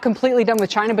Woods is not completely done with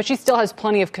China, but she still has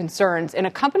plenty of concerns. In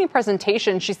a company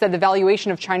presentation, she said the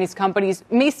valuation of Chinese companies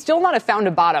may still not have found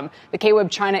a bottom. The KWEB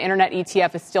China Internet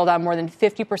ETF is still down more than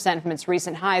 50% from its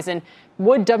recent highs, and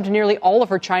Wood dumped nearly all of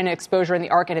her China exposure in the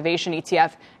ARK Innovation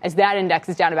ETF, as that index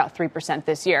is down about 3%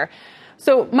 this year.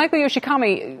 So, Michael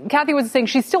Yoshikami, Cathie was saying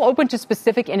she's still open to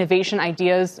specific innovation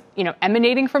ideas,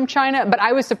 emanating from China, but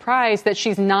I was surprised that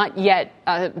she's not yet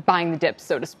buying the dips,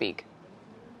 so to speak.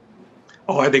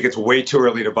 Oh, I think it's way too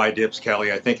early to buy dips,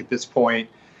 Kelly. I think at this point,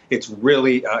 it's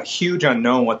really a huge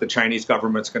unknown what the Chinese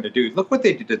government's going to do. Look what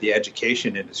they did to the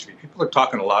education industry. People are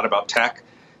talking a lot about tech.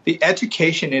 The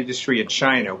education industry in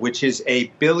China, which is a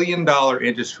billion-dollar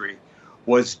industry,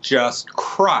 was just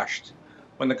crushed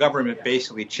when the government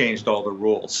basically changed all the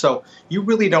rules. So you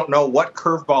really don't know what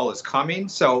curveball is coming.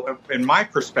 So in my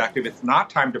perspective, it's not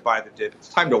time to buy the dip. It's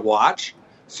time to watch.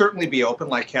 Certainly be open,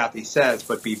 like Cathie says,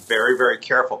 but be very, very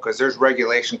careful because there's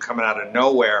regulation coming out of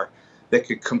nowhere that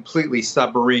could completely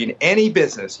submarine any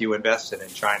business you invest in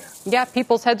China. Yeah,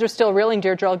 people's heads are still reeling,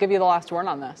 Deirdre. I'll give you the last word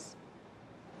on this.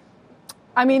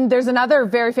 I mean, there's another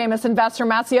very famous investor,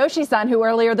 Masayoshi Son, who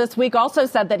earlier this week also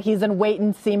said that he's in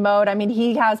wait-and-see mode. I mean,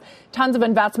 he has tons of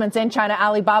investments in China,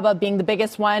 Alibaba being the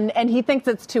biggest one, and he thinks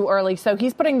it's too early. So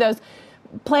he's putting those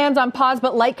plans on pause.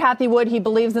 But like Cathie Wood, he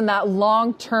believes in that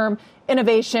long-term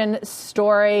innovation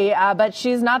story. But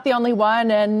she's not the only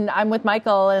one, and I'm with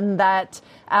Michael in that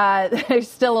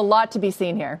there's still a lot to be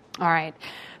seen here. All right.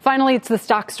 Finally, it's the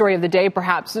stock story of the day,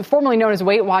 perhaps. Formerly known as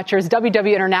Weight Watchers,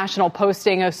 WW International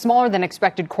posting a smaller than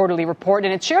expected quarterly report,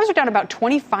 and its shares are down about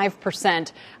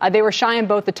 25%. They were shy on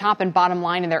both the top and bottom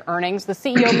line in their earnings. The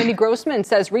CEO, Mindy Grossman,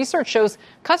 says research shows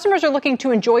customers are looking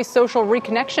to enjoy social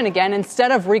reconnection again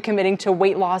instead of recommitting to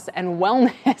weight loss and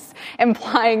wellness,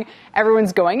 implying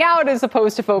everyone's going out as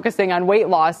opposed to focusing on weight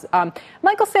loss.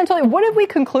 Michael Santoli, what have we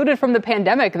concluded from the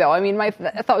pandemic, though? I mean, I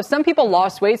thought was some people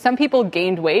lost weight, some people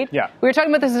gained weight. Yeah. We were talking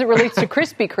about this as it relates to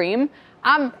Krispy Kreme.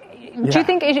 Do you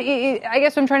think, I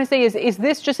guess what I'm trying to say is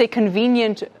this just a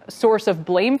convenient source of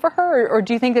blame for her, or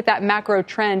do you think that macro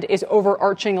trend is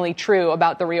overarchingly true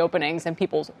about the reopenings and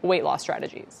people's weight loss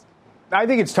strategies? I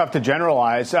think it's tough to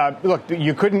generalize. Look,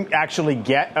 you couldn't actually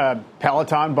get a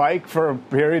Peloton bike for a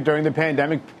period during the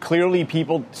pandemic. Clearly,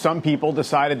 some people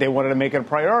decided they wanted to make it a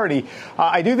priority.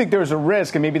 I do think there's a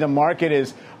risk, and maybe the market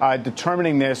is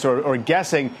determining this or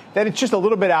guessing, that it's just a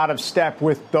little bit out of step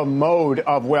with the mode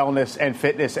of wellness and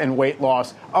fitness and weight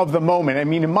loss of the moment. I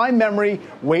mean, in my memory,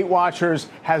 Weight Watchers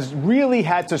has really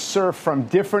had to surf from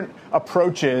different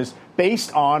approaches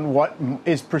based on what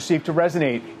is perceived to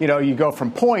resonate. You know, you go from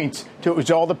points to it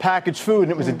was all the packaged food,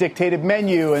 and it was a dictated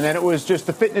menu, and then it was just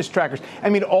the fitness trackers. I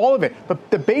mean, all of it. But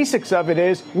the basics of it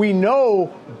is we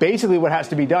know basically what has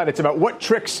to be done. It's about what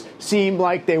tricks seem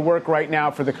like they work right now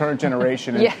for the current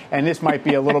generation, and this might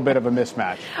be a little bit of a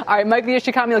mismatch. All right, Mike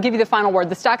Yoshikami, I'll give you the final word.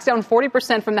 The stock's down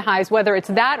 40% from the highs, whether it's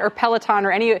that or Peloton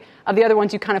or any of the other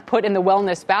ones you kind of put in the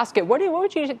wellness basket. What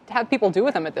would you have people do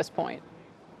with them at this point?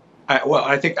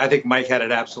 I think Mike had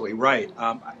it absolutely right.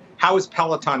 How is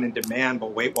Peloton in demand,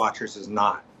 but Weight Watchers is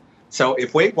not? So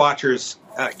if Weight Watchers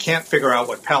can't figure out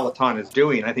what Peloton is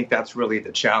doing, I think that's really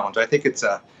the challenge. I think it's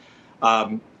a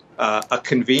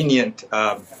convenient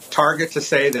target to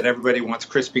say that everybody wants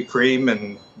Krispy Kreme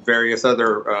and various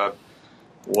other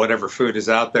whatever food is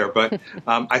out there. But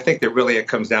I think that really it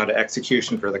comes down to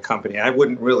execution for the company. I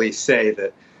wouldn't really say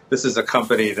that this is a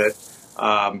company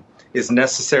that is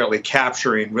necessarily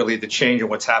capturing really the change in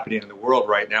what's happening in the world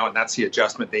right now, and that's the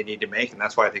adjustment they need to make, and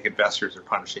that's why I think investors are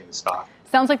punishing the stock.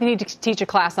 Sounds like they need to teach a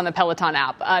class on the Peloton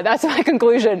app. That's my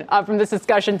conclusion from this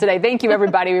discussion today. Thank you,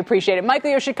 everybody. We appreciate it.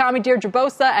 Michael Yoshikami, Deirdre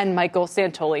Bosa, and Michael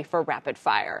Santoli for Rapid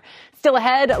Fire. Still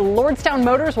ahead, Lordstown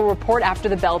Motors will report after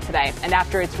the bell today. And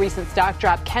after its recent stock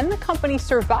drop, can the company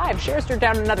survive? Shares are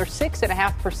down another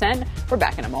 6.5%. We're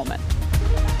back in a moment.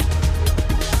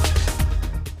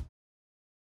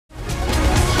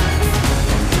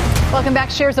 Welcome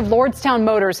back. Shares of Lordstown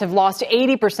Motors have lost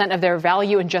 80% of their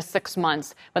value in just 6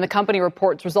 months. When the company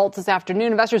reports results this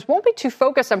afternoon, investors won't be too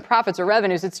focused on profits or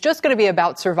revenues. It's just going to be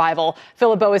about survival. Phil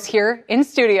LeBeau is here in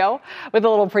studio with a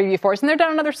little preview for us, and they're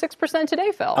down another 6%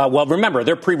 today, Phil. Well, remember,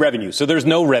 they're pre-revenue, so there's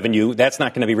no revenue. That's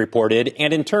not going to be reported.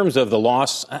 And in terms of the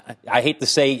loss, I hate to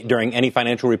say during any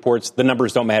financial reports, the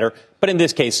numbers don't matter. But in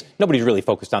this case, nobody's really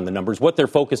focused on the numbers. What they're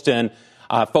focused on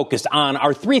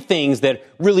are three things that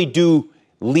really do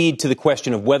lead to the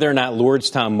question of whether or not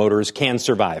Lordstown Motors can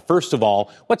survive. First of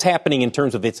all, what's happening in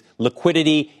terms of its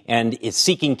liquidity and its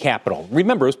seeking capital.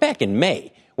 Remember, it was back in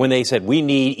May when they said we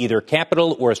need either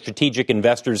capital or strategic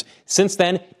investors. Since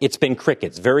then, it's been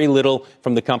crickets. Very little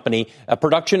from the company. A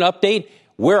production update.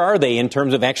 Where are they in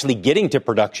terms of actually getting to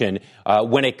production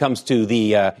when it comes to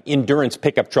the endurance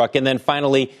pickup truck? And then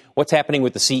finally, what's happening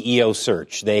with the CEO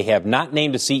search? They have not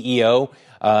named a CEO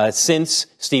since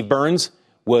Steve Burns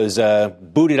was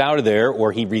booted out of there,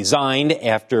 or he resigned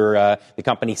after the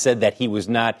company said that he was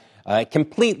not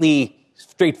completely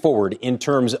straightforward in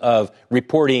terms of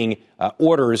reporting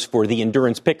orders for the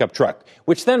endurance pickup truck,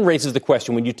 which then raises the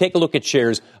question, when you take a look at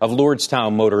shares of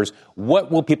Lordstown Motors,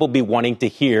 what will people be wanting to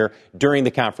hear during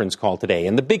the conference call today?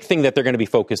 And the big thing that they're going to be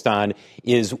focused on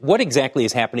is what exactly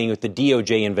is happening with the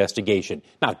DOJ investigation.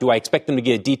 Now, do I expect them to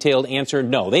get a detailed answer?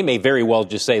 No. They may very well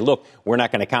just say, look, we're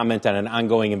not going to comment on an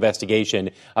ongoing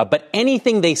investigation. But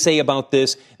anything they say about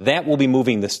this, that will be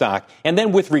moving the stock. And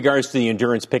then with regards to the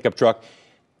endurance pickup truck,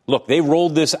 look, they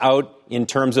rolled this out in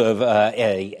terms of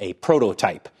a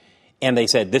prototype, and they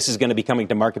said this is going to be coming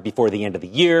to market before the end of the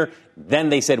year. Then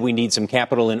they said we need some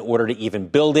capital in order to even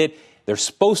build it. They're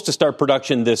supposed to start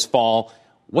production this fall.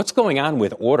 What's going on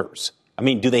with orders? I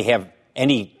mean, do they have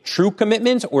any true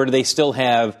commitments, or do they still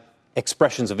have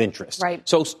expressions of interest? Right.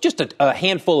 So it's just a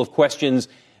handful of questions,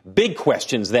 big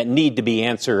questions that need to be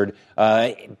answered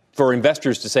for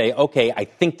investors to say, okay, I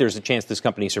think there's a chance this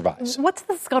company survives. What's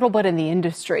the scuttlebutt in the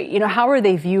industry? You know, how are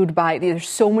they viewed by, there's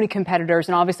so many competitors,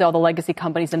 and obviously all the legacy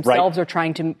companies themselves are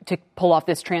trying to pull off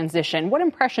this transition. What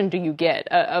impression do you get?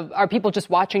 Are people just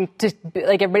watching to,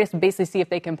 like, everybody has to basically see if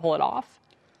they can pull it off?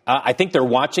 I think they're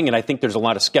watching, and I think there's a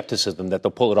lot of skepticism that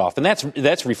they'll pull it off. And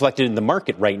that's reflected in the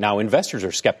market right now. Investors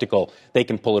are skeptical they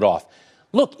can pull it off.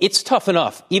 Look, it's tough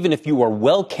enough, even if you are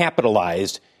well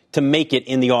capitalized, to make it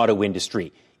in the auto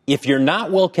industry. If you're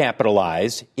not well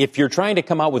capitalized, if you're trying to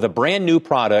come out with a brand new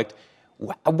product,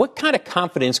 what kind of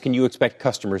confidence can you expect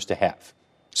customers to have?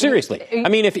 Seriously. I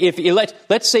mean, if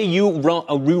let's say you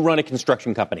run a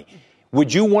construction company.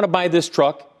 Would you want to buy this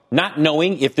truck not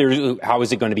knowing how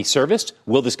is it going to be serviced?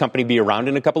 Will this company be around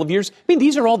in a couple of years? I mean,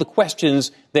 these are all the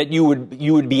questions that you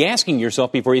would be asking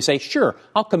yourself before you say, sure,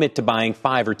 I'll commit to buying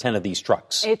 5 or 10 of these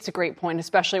trucks. It's a great point,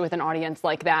 especially with an audience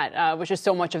like that, which is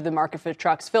so much of the market for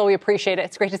trucks. Phil, we appreciate it.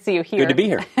 It's great to see you here. Good to be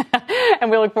here.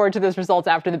 And we look forward to those results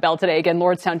after the bell today. Again,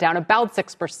 Lordstown down about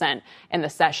 6% in the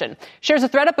session. Shares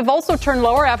of ThredUp have also turned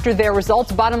lower after their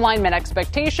results. Bottom line met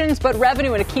expectations, but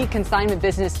revenue in a key consignment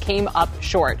business came up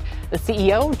short. The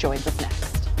CEO joins us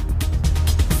next.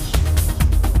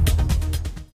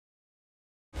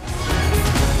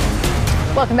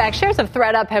 Welcome back. Shares of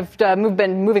ThredUp have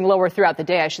been moving lower throughout the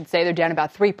day, I should say. They're down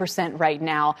about 3% right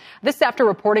now. This is after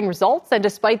reporting results, and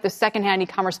despite the secondhand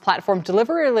e-commerce platform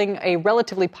delivering a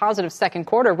relatively positive second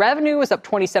quarter, revenue was up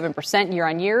 27% year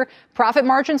on year. Profit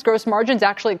margins, gross margins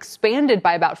actually expanded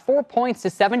by about 4 points to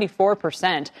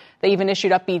 74%. They even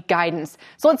issued upbeat guidance.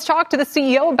 So let's talk to the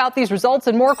CEO about these results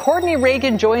and more. Courtney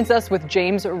Reagan joins us with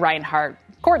James Reinhart.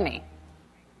 Courtney.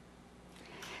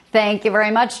 Thank you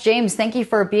very much, James. Thank you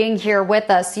for being here with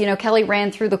us. You know, Kelly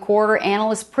ran through the quarter,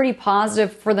 analysts pretty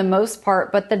positive for the most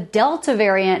part, but the Delta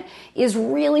variant is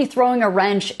really throwing a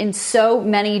wrench in so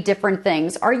many different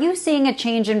things. Are you seeing a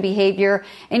change in behavior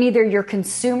in either your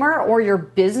consumer or your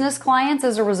business clients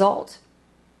as a result?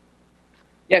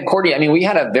 Yeah, Courtney, I mean, we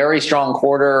had a very strong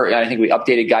quarter. I think we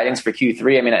updated guidance for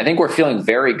Q3. I mean, I think we're feeling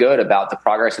very good about the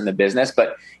progress in the business.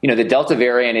 But, you know, the Delta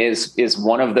variant is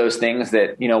one of those things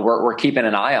that, you know, we're keeping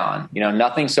an eye on. You know,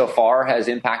 nothing so far has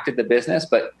impacted the business,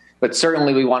 but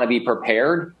certainly we want to be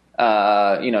prepared,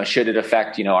 you know, should it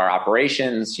affect, you know, our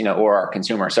operations, you know, or our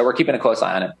consumers. So we're keeping a close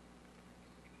eye on it.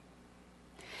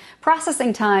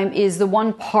 Processing time is the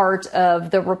one part of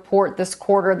the report this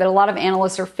quarter that a lot of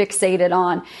analysts are fixated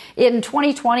on. In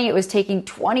 2020, it was taking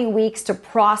 20 weeks to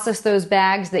process those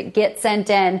bags that get sent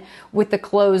in with the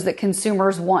clothes that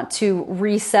consumers want to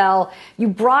resell. You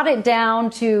brought it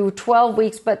down to 12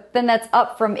 weeks, but then that's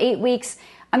up from 8 weeks.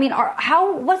 I mean,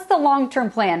 what's the long-term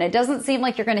plan? It doesn't seem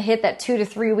like you're going to hit that 2 to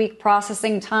 3 week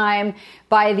processing time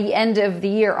by the end of the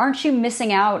year. Aren't you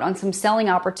missing out on some selling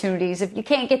opportunities if you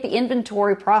can't get the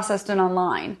inventory processed and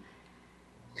online?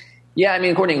 Yeah, I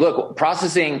mean, Courtney, look,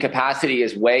 processing capacity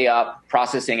is way up.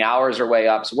 Processing hours are way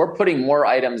up. So we're putting more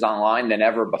items online than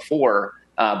ever before.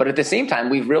 But at the same time,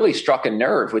 we've really struck a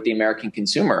nerve with the American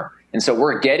consumer. And so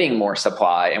we're getting more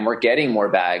supply and we're getting more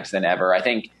bags than ever. I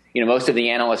think, you know, most of the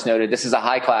analysts noted this is a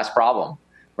high-class problem,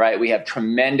 right? We have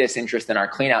tremendous interest in our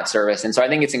clean-out service. And so I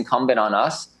think it's incumbent on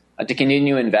us to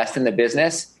continue to invest in the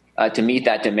business to meet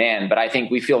that demand. But I think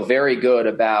we feel very good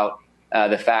about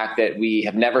the fact that we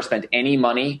have never spent any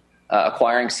money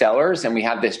acquiring sellers, and we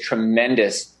have this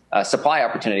tremendous supply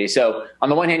opportunity. So on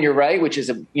the one hand, you're right, which is,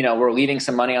 you know, we're leaving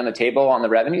some money on the table on the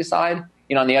revenue side.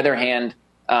 You know, on the other hand,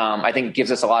 I think it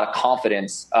gives us a lot of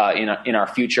confidence in our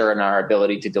future and our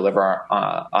ability to deliver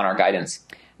on our guidance.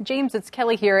 James, it's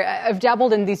Kelly here. I've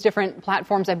dabbled in these different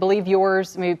platforms. I believe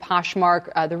yours, maybe Poshmark,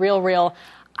 The RealReal.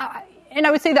 And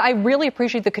I would say that I really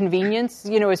appreciate the convenience.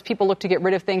 You know, as people look to get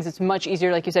rid of things, it's much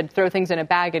easier, like you said, throw things in a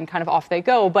bag and kind of off they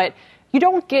go. But you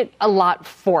don't get a lot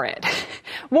for it.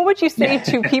 What would you say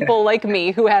to people like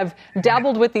me who have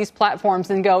dabbled with these platforms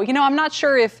and go, you know, I'm not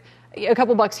sure if a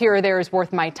couple bucks here or there is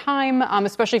worth my time,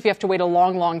 especially if you have to wait a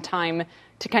long, long time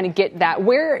to kind of get that.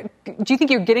 Where do you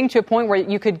think you're getting to a point where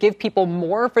you could give people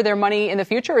more for their money in the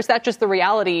future? Or is that just the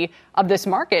reality of this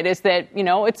market, is that, you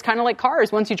know, it's kind of like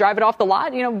cars. Once you drive it off the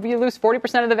lot, you know, you lose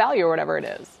 40% of the value or whatever it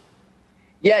is.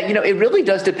 Yeah, you know, it really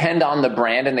does depend on the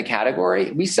brand and the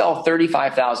category. We sell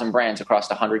 35,000 brands across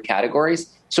 100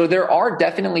 categories. So there are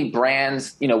definitely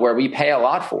brands, you know, where we pay a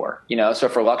lot for, you know, so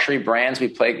for luxury brands, we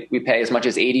pay as much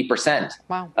as 80%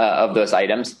 of those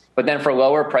items. But then for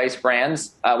lower price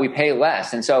brands, we pay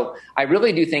less. And so I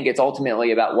really do think it's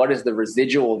ultimately about what is the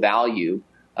residual value,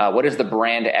 what is the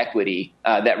brand equity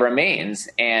that remains.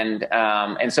 And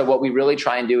so what we really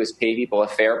try and do is pay people a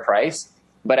fair price.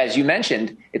 But as you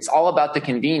mentioned, it's all about the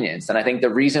convenience. And I think the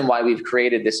reason why we've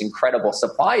created this incredible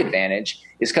supply advantage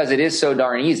is because it is so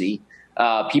darn easy.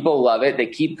 People love it. They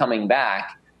keep coming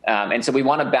back. And so we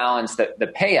want to balance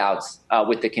the payouts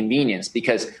with the convenience,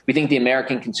 because we think the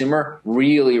American consumer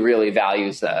really, really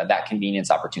values that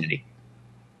convenience opportunity.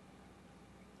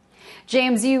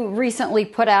 James, you recently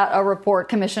put out a report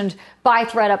commissioned by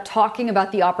ThredUp talking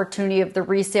about the opportunity of the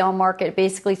resale market,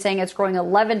 basically saying it's growing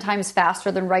 11 times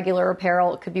faster than regular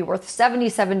apparel. It could be worth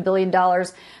 $77 billion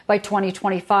by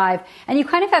 2025. And you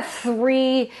kind of have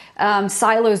three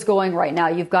silos going right now.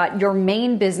 You've got your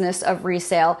main business of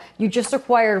resale. You just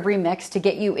acquired Remix to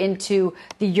get you into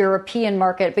the European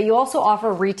market, but you also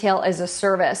offer retail as a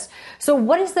service. So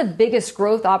what is the biggest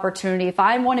growth opportunity? If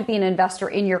I want to be an investor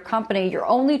in your company, you're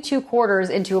only 2 quarters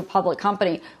into a public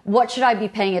company. What should I be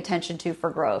paying attention to for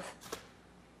growth?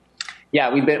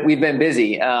 Yeah, we've been busy.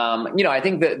 You know, I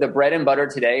think the bread and butter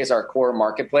today is our core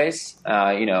marketplace.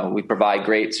 You know, we provide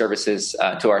great services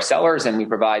to our sellers, and we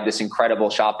provide this incredible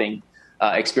shopping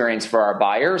experience for our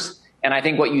buyers. And I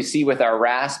think what you see with our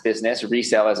RaaS business,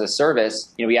 resale as a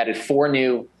service, you know, we added 4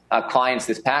 new clients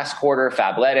this past quarter: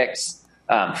 Fabletics,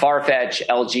 Farfetch,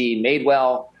 LG,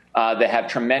 Madewell, that have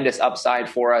tremendous upside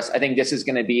for us. I think this is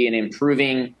going to be an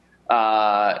improving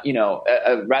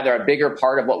rather a bigger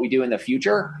part of what we do in the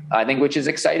future, I think, which is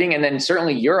exciting. And then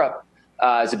certainly Europe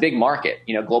is a big market.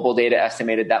 Global Data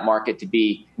estimated that market to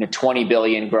be 20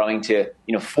 billion growing to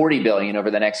 40 billion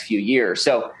over the next few years.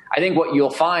 So I think what you'll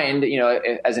find,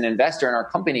 as an investor in our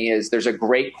company, is there's a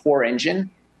great core engine,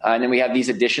 and then we have these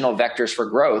additional vectors for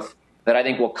growth that I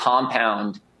think will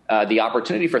compound the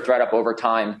opportunity for ThredUp over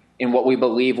time in what we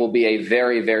believe will be a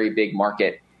very, very big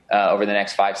market over the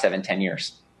next 5, 7, 10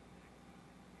 years.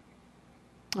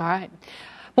 All right.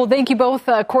 Well, thank you both,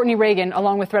 Courtney Reagan,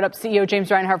 along with ThredUp CEO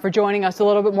James Reinhart, for joining us. A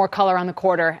little bit more color on the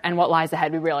quarter and what lies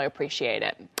ahead. We really appreciate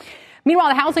it. Meanwhile,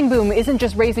 the housing boom isn't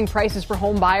just raising prices for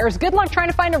home buyers. Good luck trying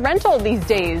to find a rental these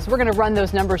days. We're going to run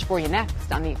those numbers for you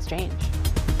next on The Exchange.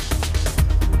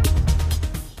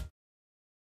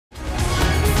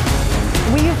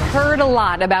 We've heard a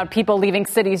lot about people leaving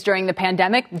cities during the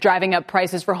pandemic, driving up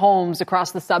prices for homes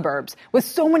across the suburbs. With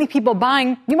so many people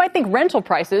buying, you might think rental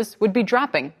prices would be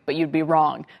dropping, but you'd be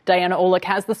wrong. Diana Olick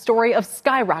has the story of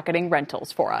skyrocketing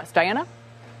rentals for us. Diana?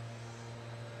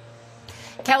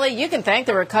 Kelly, you can thank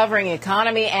the recovering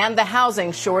economy and the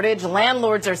housing shortage.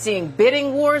 Landlords are seeing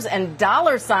bidding wars and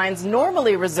dollar signs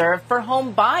normally reserved for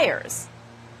home buyers.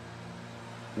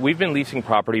 We've been leasing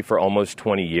property for almost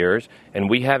 20 years, and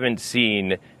we haven't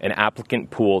seen an applicant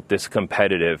pool this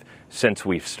competitive since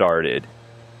we've started.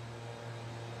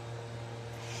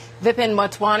 Vipin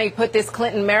Motwani put this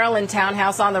Clinton, Maryland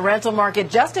townhouse on the rental market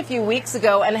just a few weeks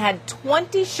ago and had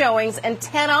 20 showings and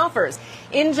 10 offers.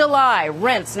 In July,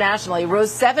 rents nationally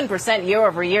rose 7% year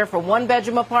over year for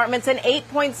one-bedroom apartments and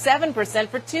 8.7%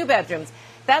 for two bedrooms.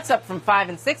 That's up from 5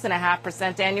 and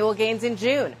 6.5% annual gains in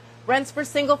June. Rents for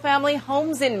single-family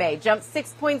homes in May jumped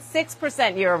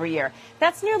 6.6% year over year.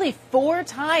 That's nearly 4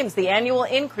 times the annual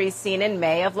increase seen in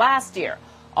May of last year.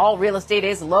 All real estate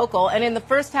is local, and in the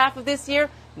first half of this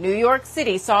year, New York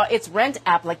City saw its rent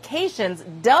applications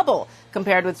double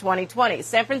compared with 2020.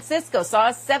 San Francisco saw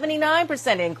a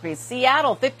 79% increase.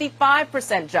 Seattle,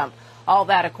 55% jump. All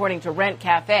that according to Rent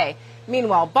Cafe.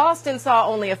 Meanwhile, Boston saw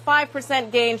only a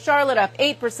 5% gain, Charlotte up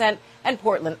 8%, and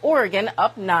Portland, Oregon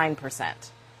up 9%.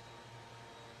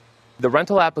 The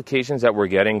rental applications that we're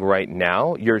getting right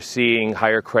now, you're seeing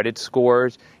higher credit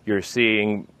scores, you're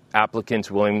seeing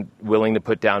applicants willing to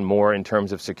put down more in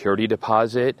terms of security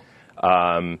deposit.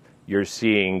 You're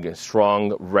seeing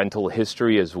strong rental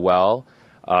history as well.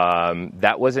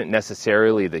 That wasn't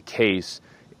necessarily the case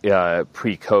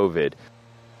pre-COVID.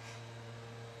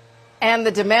 And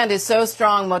the demand is so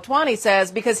strong, Motwani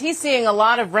says, because he's seeing a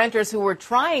lot of renters who were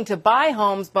trying to buy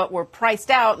homes but were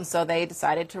priced out, and so they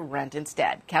decided to rent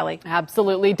instead. Kelly?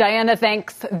 Absolutely. Diana,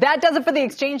 thanks. That does it for The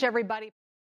Exchange, everybody.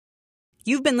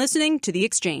 You've been listening to The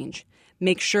Exchange.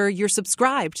 Make sure you're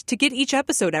subscribed to get each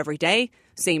episode every day.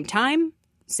 Same time,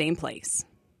 same place.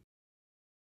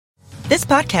 This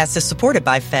podcast is supported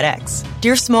by FedEx.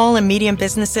 Dear small and medium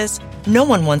businesses, no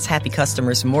one wants happy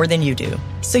customers more than you do.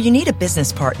 So you need a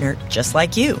business partner just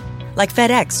like you. Like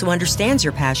FedEx, who understands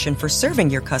your passion for serving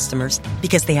your customers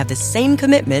because they have the same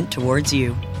commitment towards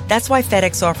you. That's why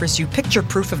FedEx offers you picture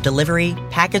proof of delivery,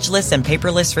 packageless and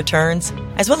paperless returns,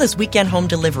 as well as weekend home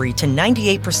delivery to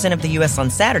 98% of the U.S. on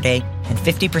Saturday and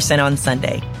 50% on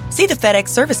Sunday. See the FedEx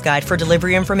service guide for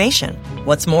delivery information.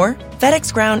 What's more,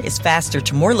 FedEx Ground is faster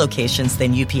to more locations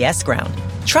than UPS Ground.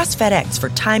 Trust FedEx for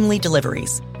timely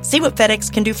deliveries. See what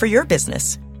FedEx can do for your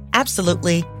business.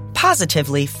 Absolutely,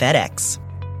 positively FedEx.